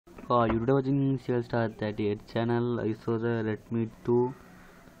Hi, you're watching Star 38 channel. I saw the Redmi 2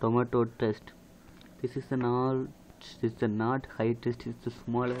 tomato test. This is the not high test, it's the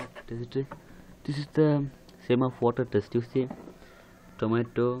smaller test. This is the same of water test. You see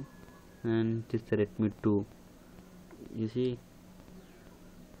tomato, and this is the Redmi 2. You see,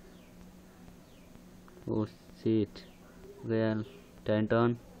 oh shit. Well, turn it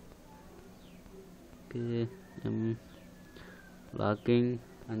on. Okay, locking,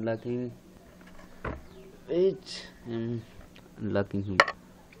 unlocking it, and unlocking him.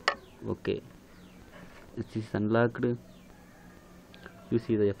 Okay, it is unlocked. You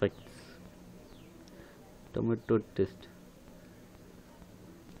see the effects. Tomato test.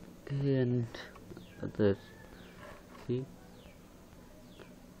 Okay, and others. See,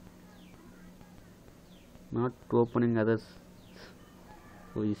 not opening others.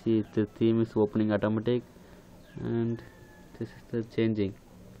 So you see the theme is opening automatic, and this is the changing.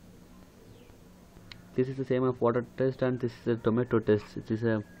 This is the same of water test, and this is a tomato test. It is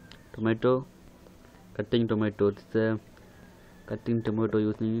a tomato, cutting tomato. It's a cutting tomato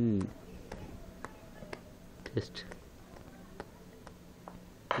using test.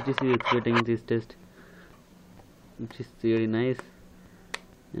 It is getting this test, which is really nice,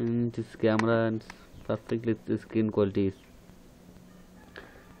 and this camera and perfectly the screen quality is.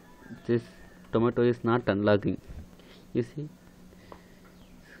 This tomato is not unlocking. You see,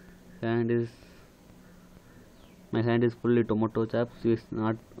 my hand is fully tomato chops. So it's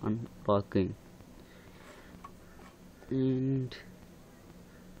not unlocking, and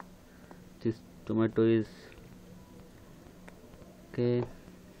this tomato is okay.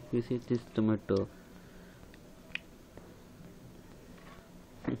 You see this tomato.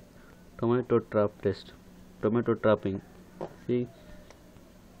 Tomato trap test. Tomato trapping. See.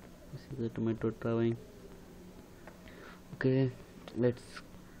 This is the tomato trapping. Okay, let's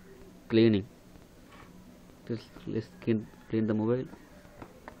cleaning. Let's clean the mobile.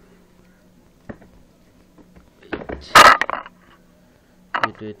 Wait.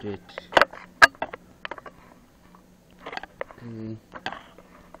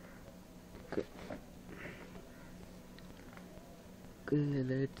 Okay,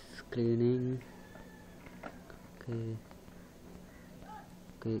 let's cleaning.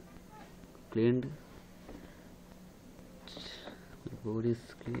 Okay, cleaned. The board is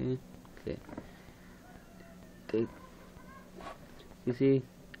clean. Okay. You see,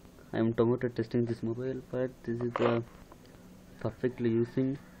 I am tomato testing this mobile, but this is the perfectly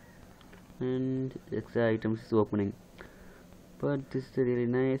using, and extra items is opening. But this is really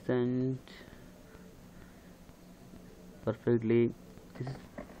nice and perfectly. This is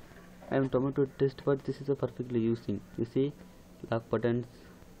I am tomato test, but this is a perfectly using. You see, lock buttons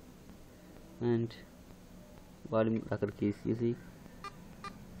and volume locker keys. You see,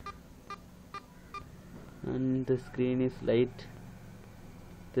 and the screen is light.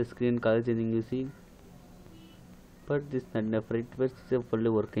 The screen color changing. You see, but this not enough, right? But it's fully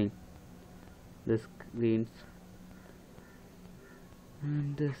working. The screens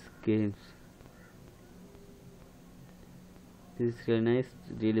and the games. This is really nice,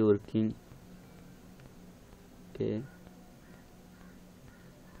 really working. Okay,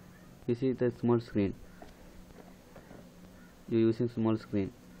 you see the small screen. You're using small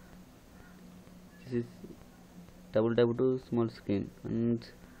screen. This is double tap to small screen,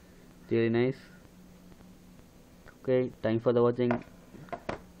 and really nice. Okay, time for the watching.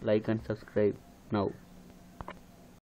 Like and subscribe now.